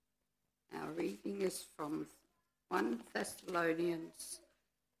Our reading is from 1 Thessalonians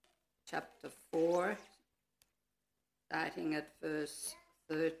chapter 4, starting at verse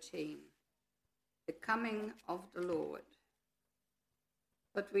 13. The coming of the Lord.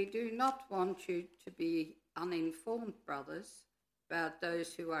 But we do not want you to be uninformed, brothers, about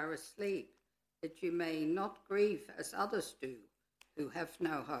those who are asleep, that you may not grieve as others do, who have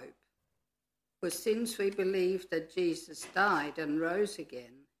no hope. For since we believe that Jesus died and rose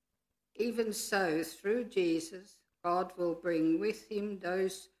again, even so, through Jesus, God will bring with him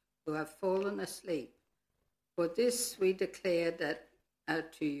those who have fallen asleep. For this we declare that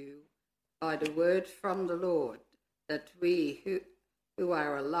to you by the word from the Lord, that we who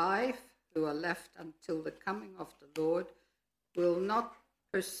are alive, who are left until the coming of the Lord, will not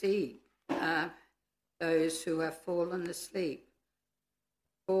precede those who have fallen asleep.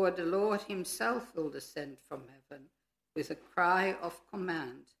 For the Lord himself will descend from heaven with a cry of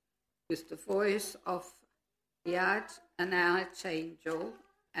command, with the voice of an archangel,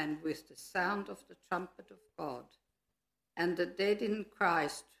 and with the sound of the trumpet of God. And the dead in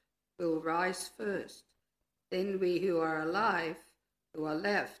Christ will rise first. Then we who are alive, who are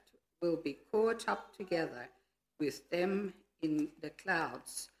left, will be caught up together with them in the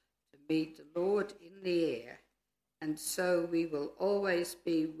clouds to meet the Lord in the air. And so we will always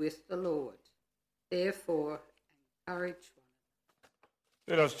be with the Lord. Therefore, encourage one.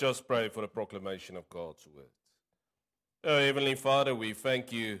 Let us just pray for the proclamation of God's word. Oh, Heavenly Father, we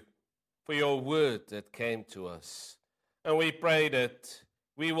thank you for your word that came to us. And we pray that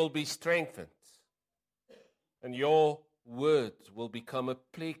we will be strengthened and your word will become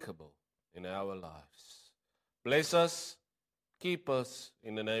applicable in our lives. Bless us, keep us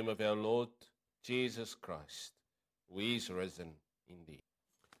in the name of our Lord Jesus Christ, who is risen indeed.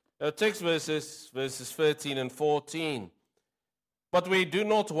 Our text verses 13 and 14. But we do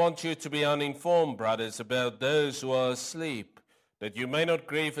not want you to be uninformed, brothers, about those who are asleep, that you may not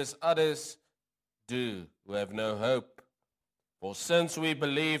grieve as others do, who have no hope. For since we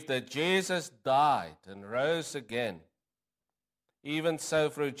believe that Jesus died and rose again, even so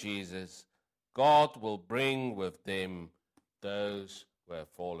through Jesus, God will bring with them those who have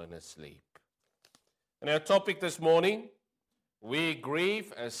fallen asleep. And our topic this morning, we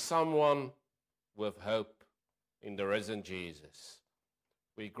grieve as someone with hope in the risen Jesus.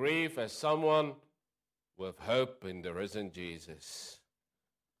 We grieve as someone with hope in the risen Jesus.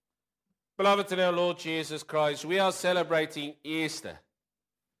 Beloved in our Lord Jesus Christ, we are celebrating Easter,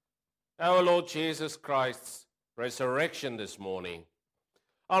 our Lord Jesus Christ's resurrection this morning.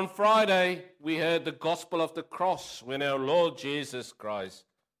 On Friday, we heard the gospel of the cross when our Lord Jesus Christ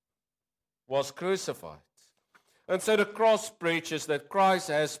was crucified. And so the cross preaches that Christ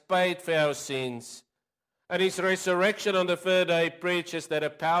has paid for our sins, and his resurrection on the third day preaches that the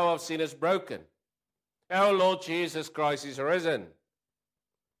power of sin is broken. Our Lord Jesus Christ is risen.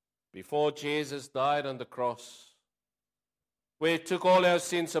 Before Jesus died on the cross, where he took all our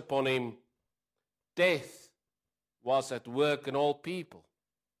sins upon him, death was at work in all people.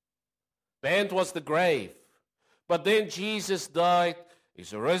 The end was the grave. But then Jesus died,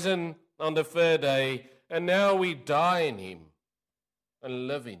 is risen on the third day, and now we die in him and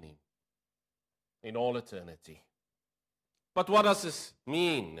live in him in all eternity. But what does this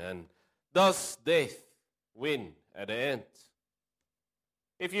mean? And does death win at the end?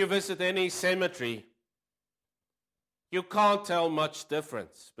 If you visit any cemetery, you can't tell much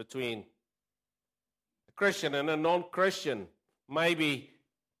difference between a Christian and a non-Christian, maybe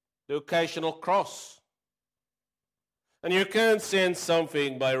the occasional cross. And you can sense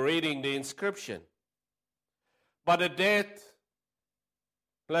something by reading the inscription. But the dead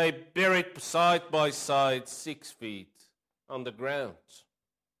lay buried side by side 6 feet on the ground.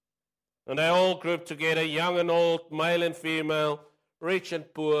 And they all grouped together, young and old, male and female, rich and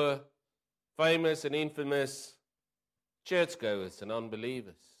poor, famous and infamous, churchgoers and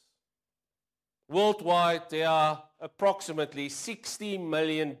unbelievers. Worldwide, there are approximately 60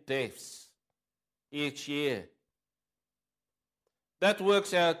 million deaths each year. That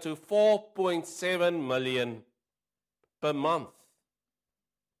works out to 4.7 million per month.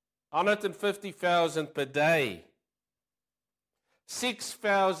 150,000 per day,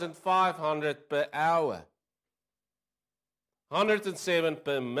 6,500 per hour, 107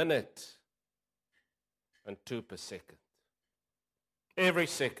 per minute, and 2 per second. Every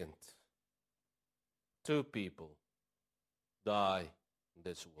second, 2 people die in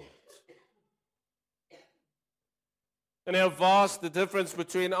this world. And how vast the difference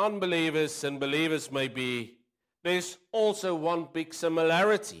between unbelievers and believers may be, there's also one big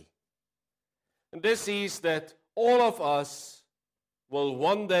similarity. And this is that all of us will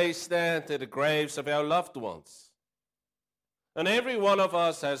one day stand at the graves of our loved ones. And every one of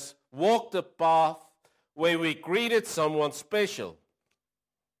us has walked a path where we greeted someone special.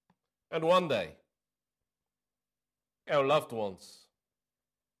 And one day, our loved ones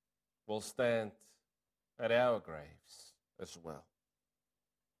will stand at our graves as well.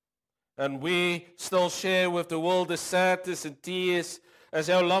 And we still share with the world the sadness and tears as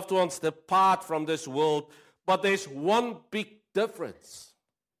our loved ones depart from this world. But there's one big difference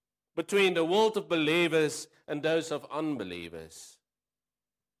between the world of believers and those of unbelievers.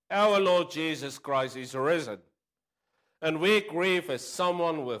 Our Lord Jesus Christ is risen, and we grieve as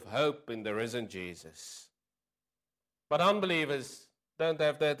someone with hope in the risen Jesus. But unbelievers don't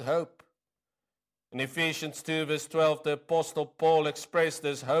have that hope. In Ephesians 2 verse 12, the Apostle Paul expressed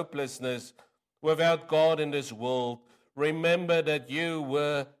this hopelessness without God in this world. Remember that you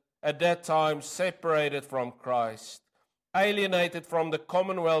were at that time separated from Christ, alienated from the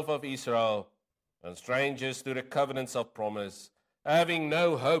commonwealth of Israel, and strangers to the covenants of promise, having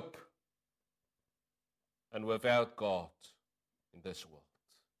no hope and without God in this world.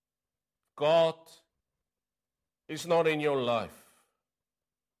 God is not in your life.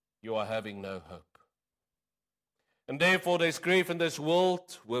 You are having no hope. And therefore there's grief in this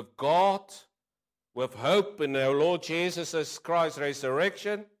world with God, with hope in our Lord Jesus Christ's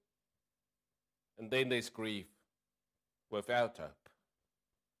resurrection, and then there's grief without hope.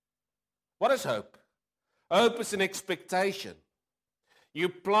 What is hope? Hope is an expectation. You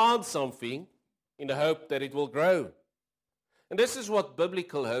plant something in the hope that it will grow. And this is what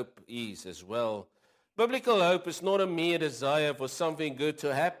biblical hope is as well. Biblical hope is not a mere desire for something good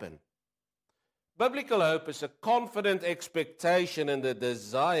to happen. Biblical hope is a confident expectation and a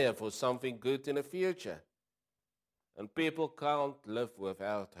desire for something good in the future. And people can't live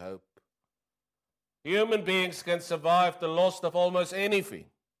without hope. Human beings can survive the loss of almost anything,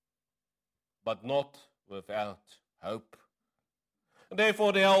 but not without hope. And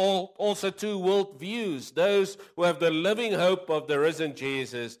therefore, there are also two worldviews, those who have the living hope of the risen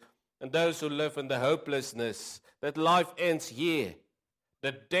Jesus and those who live in the hopelessness that life ends here,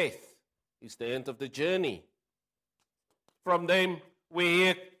 that death is the end of the journey. From them, we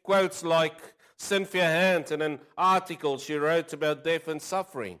hear quotes like Cynthia Hand in an article she wrote about death and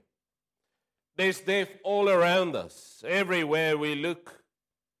suffering. There's death all around us. Everywhere we look,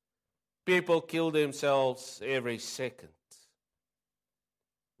 people kill themselves every second.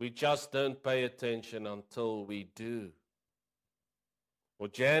 We just don't pay attention until we do. Or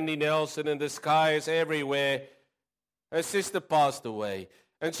Jandy Nelson in The Sky is Everywhere. Her sister passed away.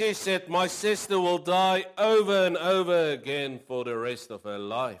 And she said, my sister will die over and over again for the rest of her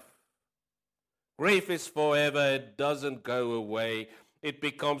life. Grief is forever. It doesn't go away. It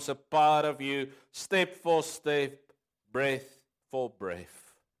becomes a part of you, step for step, breath for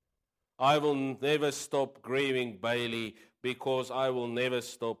breath. I will never stop grieving Bailey because I will never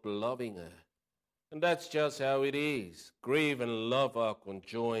stop loving her. And that's just how it is. Grief and love are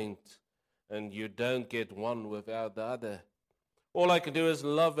conjoined, and you don't get one without the other. All I can do is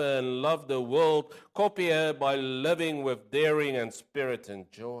love her and love the world, copy her by living with daring and spirit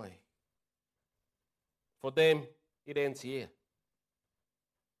and joy. For them, it ends here.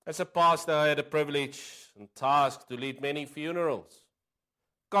 As a pastor, I had the privilege and task to lead many funerals,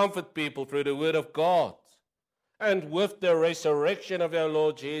 comfort people through the Word of God, and with the resurrection of our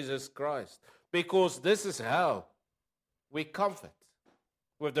Lord Jesus Christ, because this is how we comfort,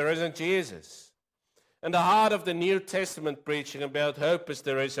 with the risen Jesus. And the heart of the New Testament preaching about hope is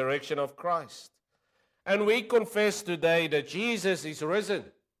the resurrection of Christ. And we confess today that Jesus is risen.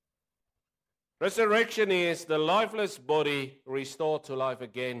 Resurrection is the lifeless body restored to life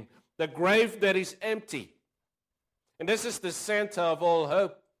again, the grave that is empty. And this is the center of all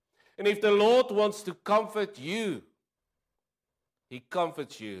hope. And if the Lord wants to comfort you, He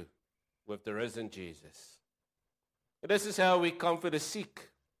comforts you with the risen Jesus. And this is how we comfort the sick,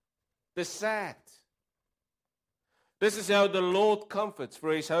 the sad. This is how the Lord comforts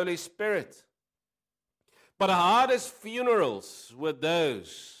through His Holy Spirit. But the hardest funerals were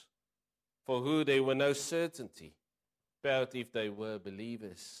those for who there were no certainty about if they were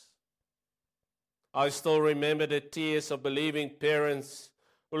believers. I still remember the tears of believing parents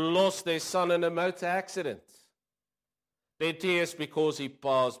who lost their son in a motor accident. Their tears because he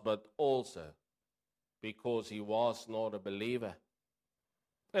passed, but also because he was not a believer.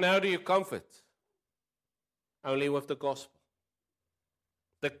 And how do you comfort? Only with the gospel.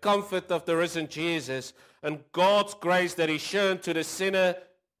 The comfort of the risen Jesus and God's grace that He shown to the sinner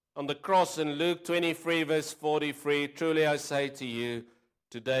on the cross in Luke 23 verse 43. Truly I say to you,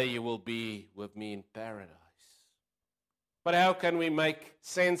 today you will be with me in paradise. But how can we make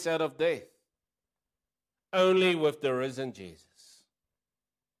sense out of death? Only with the risen Jesus.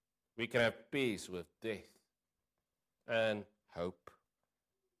 We can have peace with death and hope.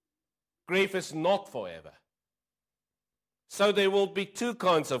 Grief is not forever. So there will be two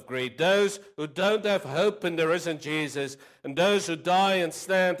kinds of grief. Those who don't have hope in the risen Jesus, and those who die and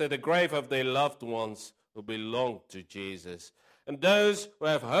stand at the grave of their loved ones who belong to Jesus. And those who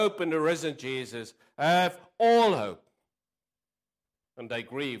have hope in the risen Jesus have all hope. And they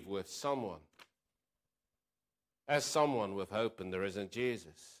grieve with someone. As someone with hope in the risen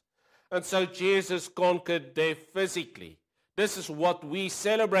Jesus. And so Jesus conquered death physically. This is what we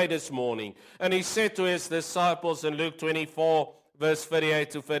celebrate this morning. And he said to his disciples in Luke 24, verse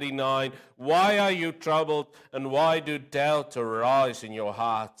 38 to 39, "Why are you troubled, and why do doubts arise in your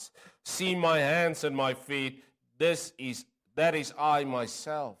hearts? See my hands and my feet, that is I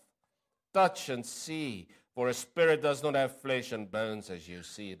myself. Touch and see, for a spirit does not have flesh and bones as you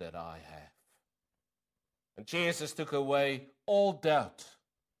see that I have." And Jesus took away all doubt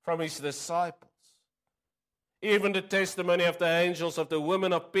from his disciples. Even the testimony of the angels of the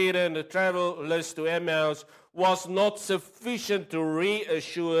women of Peter and the travelers to Emmaus was not sufficient to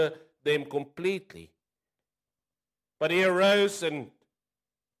reassure them completely. But he arose and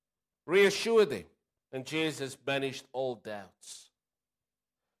reassured them, and Jesus banished all doubts.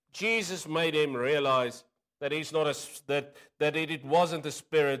 Jesus made him realize that he's not that it wasn't a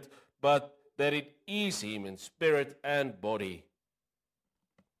spirit, but that it is him in spirit and body.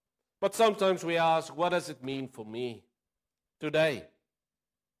 But sometimes we ask, what does it mean for me today?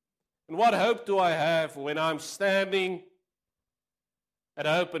 And what hope do I have when I'm standing at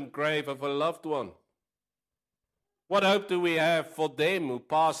an open grave of a loved one? What hope do we have for them who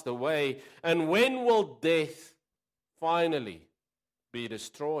passed away? And when will death finally be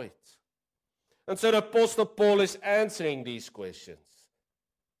destroyed? And so the Apostle Paul is answering these questions.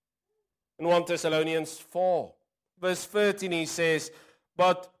 In 1 Thessalonians 4, verse 13, he says,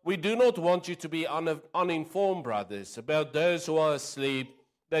 "But we do not want you to be uninformed, brothers, about those who are asleep,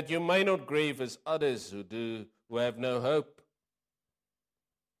 that you may not grieve as others who have no hope."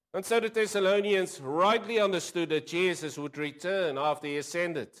 And so the Thessalonians rightly understood that Jesus would return after he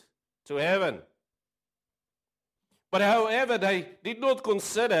ascended to heaven. But however, they did not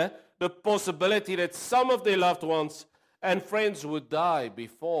consider the possibility that some of their loved ones and friends would die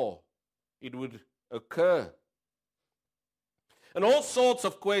before it would occur. And all sorts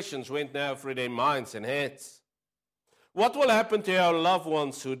of questions went now through their minds and heads. What will happen to our loved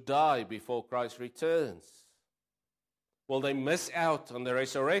ones who die before Christ returns? Will they miss out on the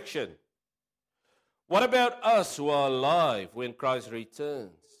resurrection? What about us who are alive when Christ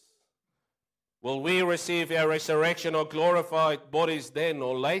returns? Will we receive our resurrection or glorified bodies then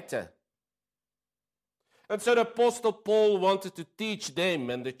or later? And so the Apostle Paul wanted to teach them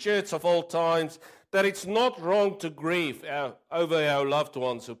and the church of all times that it's not wrong to grieve over our loved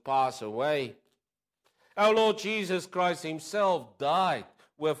ones who pass away. Our Lord Jesus Christ himself died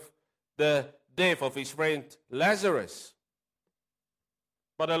with the death of his friend Lazarus.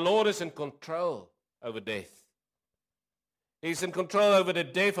 But the Lord is in control over death. He's in control over the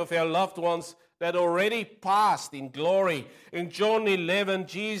death of our loved ones that already passed in glory. In John 11,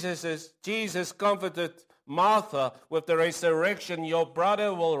 Jesus comforted Martha with the resurrection, "Your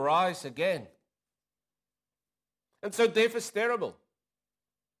brother will rise again." And so death is terrible.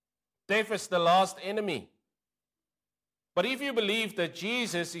 Death is the last enemy. But if you believe that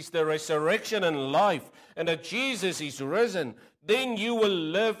Jesus is the resurrection and life, and that Jesus is risen, then you will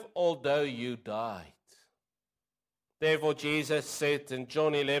live although you died. Therefore Jesus said in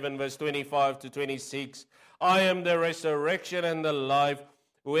John 11, verse 25 to 26, "I am the resurrection and the life.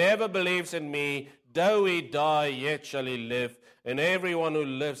 Whoever believes in me, though he die, yet shall he live. And everyone who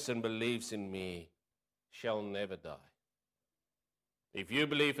lives and believes in me shall never die." If you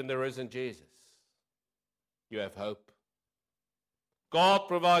believe in the risen Jesus, you have hope. God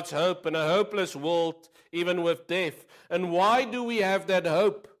provides hope in a hopeless world, even with death. And why do we have that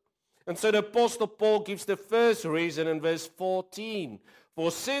hope? And so the Apostle Paul gives the first reason in verse 14.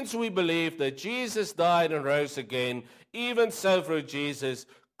 "For since we believe that Jesus died and rose again, even so through Jesus,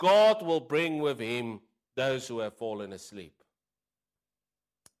 God will bring with him those who have fallen asleep."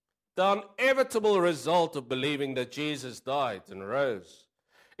 The inevitable result of believing that Jesus died and rose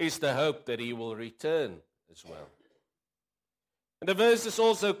is the hope that he will return as well. And the verse is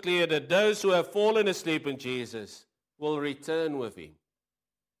also clear that those who have fallen asleep in Jesus will return with him.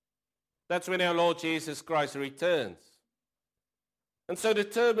 That's when our Lord Jesus Christ returns. And so the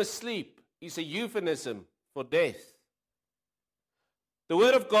term asleep is a euphemism for death. The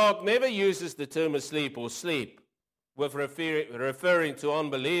Word of God never uses the term asleep or sleep with referring to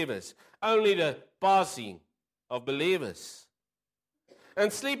unbelievers, only the passing of believers.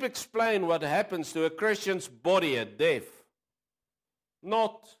 And sleep explains what happens to a Christian's body at death,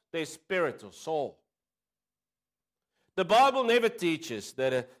 not their spirit or soul. The Bible never teaches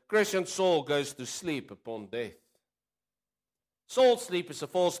that a Christian soul goes to sleep upon death. Soul sleep is a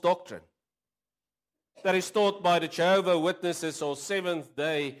false doctrine that is taught by the Jehovah's Witnesses or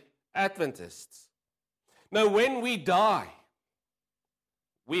Seventh-day Adventists. Now, when we die,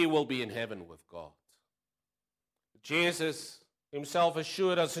 we will be in heaven with God. Jesus himself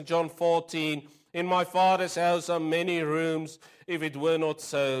assured us in John 14, "In my Father's house are many rooms. If it were not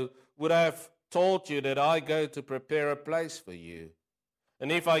so, would I have told you that I go to prepare a place for you?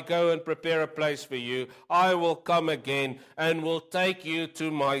 And if I go and prepare a place for you, I will come again and will take you to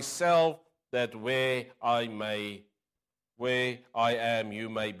myself, that where I am, you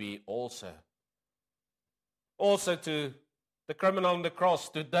may be also." Also to the criminal on the cross,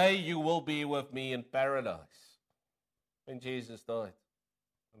 "Today you will be with me in paradise." When Jesus died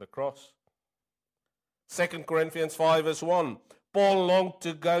on the cross. 2 Corinthians 5 verse 1, Paul longed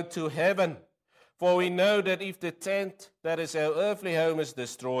to go to heaven, for we know that if the tent that is our earthly home is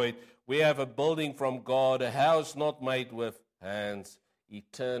destroyed, we have a building from God, a house not made with hands,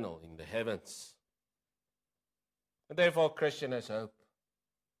 eternal in the heavens. And therefore, a Christian has hope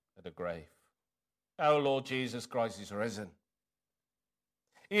at the grave. Our Lord Jesus Christ is risen.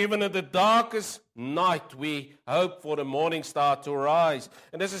 Even in the darkest night, we hope for the morning star to rise.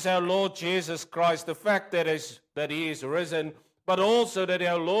 And this is our Lord Jesus Christ, the fact that he is risen, but also that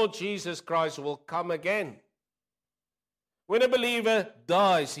our Lord Jesus Christ will come again. When a believer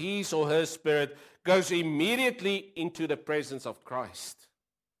dies, his or her spirit goes immediately into the presence of Christ.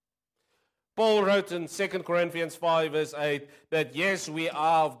 Paul wrote in 2 Corinthians 5 verse 8 that yes, we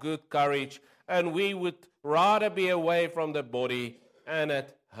are of good courage, and we would rather be away from the body and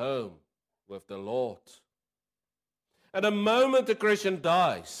at home with the Lord. At the moment a Christian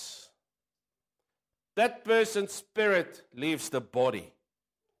dies, that person's spirit leaves the body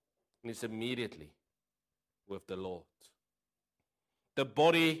and is immediately with the Lord. The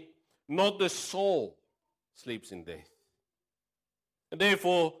body, not the soul, sleeps in death. And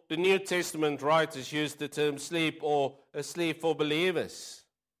therefore, the New Testament writers use the term sleep or asleep for believers.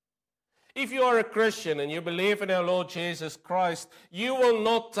 If you are a Christian and you believe in our Lord Jesus Christ, you will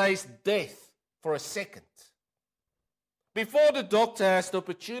not taste death for a second. Before the doctor has the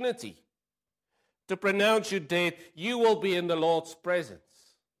opportunity to pronounce you dead, you will be in the Lord's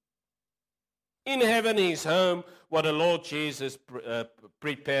presence. In heaven, his home, what the Lord Jesus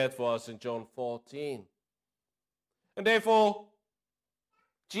prepared for us in John 14. And therefore,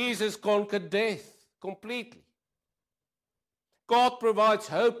 Jesus conquered death completely. God provides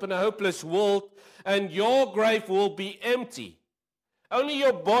hope in a hopeless world, and your grave will be empty. Only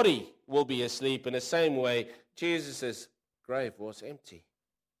your body will be asleep in the same way Jesus' grave was empty.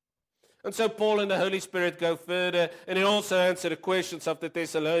 And so Paul and the Holy Spirit go further, and he also answer the questions of the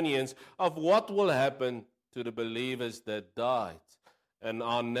Thessalonians of what will happen to the believers that died and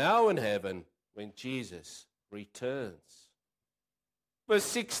are now in heaven when Jesus returns. Verse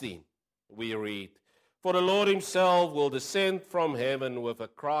 16, we read, "For the Lord himself will descend from heaven with a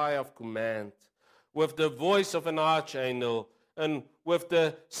cry of command, with the voice of an archangel, and with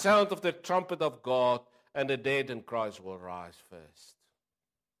the sound of the trumpet of God, and the dead in Christ will rise first."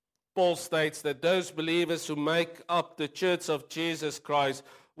 Paul states that those believers who make up the church of Jesus Christ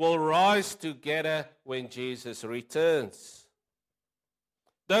will rise together when Jesus returns.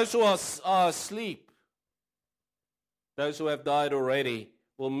 Those who are asleep, those who have died already,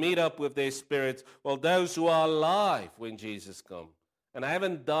 will meet up with their spirits, while those who are alive when Jesus comes and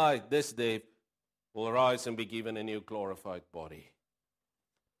haven't died this day will rise and be given a new glorified body.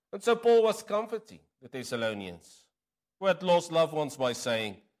 And so Paul was comforting the Thessalonians who had lost loved ones by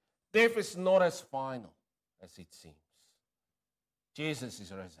saying, death is not as final as it seems. Jesus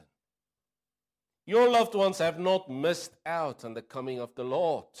is risen. Your loved ones have not missed out on the coming of the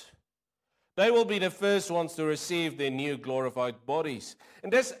Lord. They will be the first ones to receive their new glorified bodies.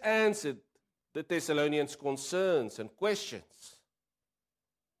 And this answered the Thessalonians' concerns and questions.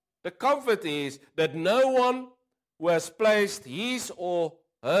 The comfort is that no one who has placed his or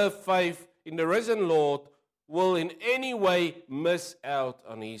her faith in the risen Lord will in any way miss out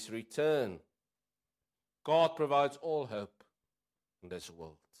on his return. God provides all hope in this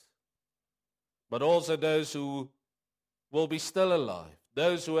world. But also those who will be still alive,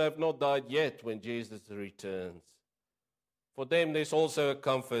 those who have not died yet when Jesus returns. For them there's also a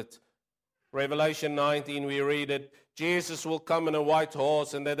comfort. Revelation 19 we read that Jesus will come in a white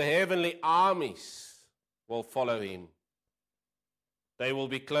horse and that the heavenly armies will follow him. They will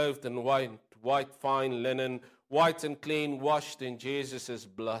be clothed in white fine linen, white and clean, washed in Jesus'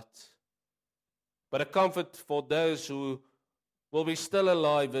 blood. But a comfort for those who will be still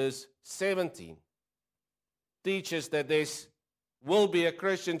alive, verse 17, teaches that there will be a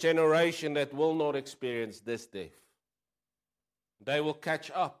Christian generation that will not experience this death. They will catch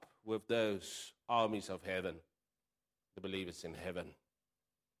up with those armies of heaven, the believers in heaven.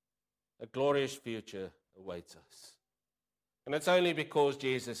 A glorious future awaits us. And it's only because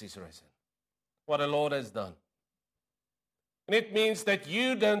Jesus is risen, what the Lord has done. And it means that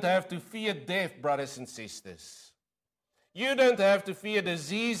you don't have to fear death, brothers and sisters. You don't have to fear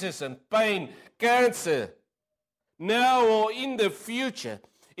diseases and pain, cancer, now or in the future.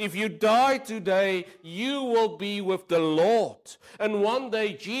 If you die today, you will be with the Lord. And one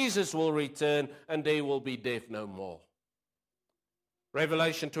day Jesus will return and there will be death no more.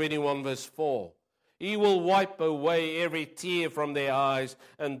 Revelation 21 verse 4. He will wipe away every tear from their eyes,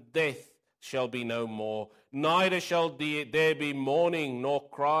 and death shall be no more. Neither shall there be mourning, nor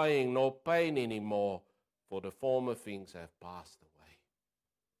crying, nor pain anymore, for the former things have passed away.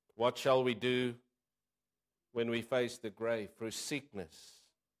 What shall we do when we face the grave through sickness,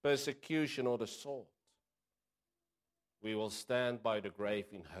 persecution, or the sword? We will stand by the grave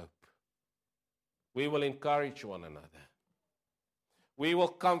in hope. We will encourage one another. We will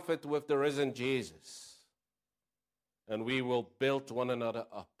comfort with the risen Jesus, and we will build one another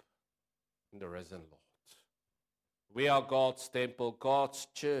up in the risen Lord. We are God's temple, God's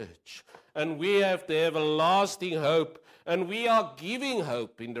church, and we have the everlasting hope, and we are giving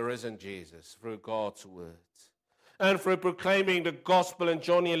hope in the risen Jesus through God's word. And through proclaiming the gospel in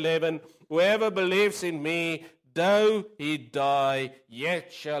John 11, whoever believes in me, though he die,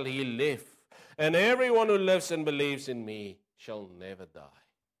 yet shall he live. And everyone who lives and believes in me shall never die.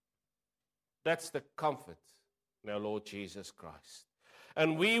 That's the comfort in our Lord Jesus Christ.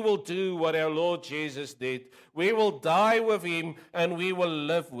 And we will do what our Lord Jesus did. We will die with him and we will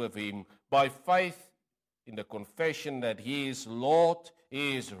live with him by faith in the confession that he is Lord,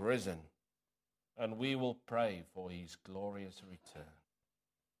 he is risen. And we will pray for his glorious return.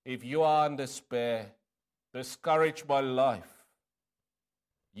 If you are in despair, discouraged by life,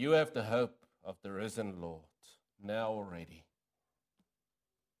 you have the hope of the risen Lord now already.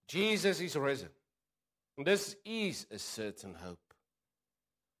 Jesus is risen. And this is a certain hope.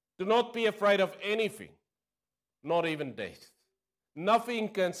 Do not be afraid of anything, not even death. Nothing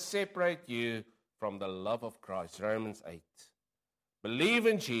can separate you from the love of Christ. Romans 8. Believe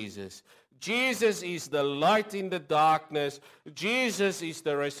in Jesus. Jesus is the light in the darkness. Jesus is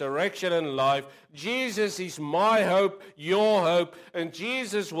the resurrection and life. Jesus is my hope, your hope, and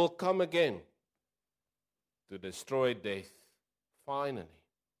Jesus will come again to destroy death finally.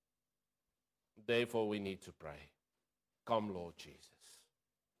 Therefore, we need to pray. Come, Lord Jesus.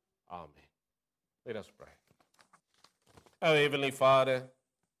 Amen. Let us pray. Oh, Heavenly Father,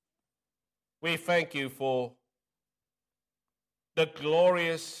 we thank you for the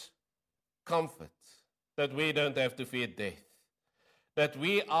glorious comfort that we don't have to fear death, that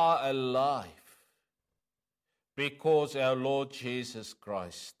we are alive because our Lord Jesus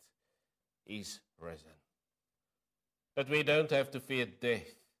Christ is risen, that we don't have to fear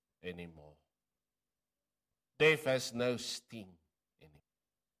death anymore. Death has no sting in it.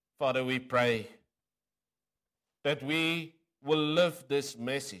 Father, we pray that we will live this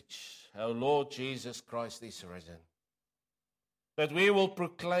message, our Lord Jesus Christ is risen, that we will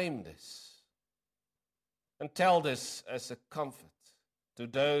proclaim this and tell this as a comfort to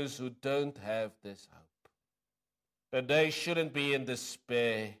those who don't have this hope, that they shouldn't be in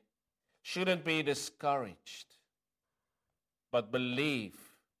despair, shouldn't be discouraged, but believe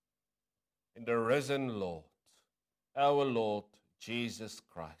in the risen Lord, our Lord Jesus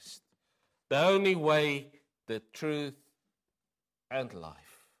Christ, the only way, the truth, and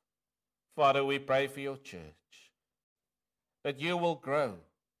life. Father, we pray for your church, that you will grow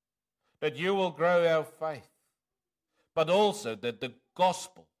our faith, but also that the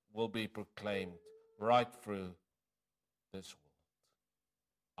gospel will be proclaimed right through this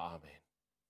world. Amen.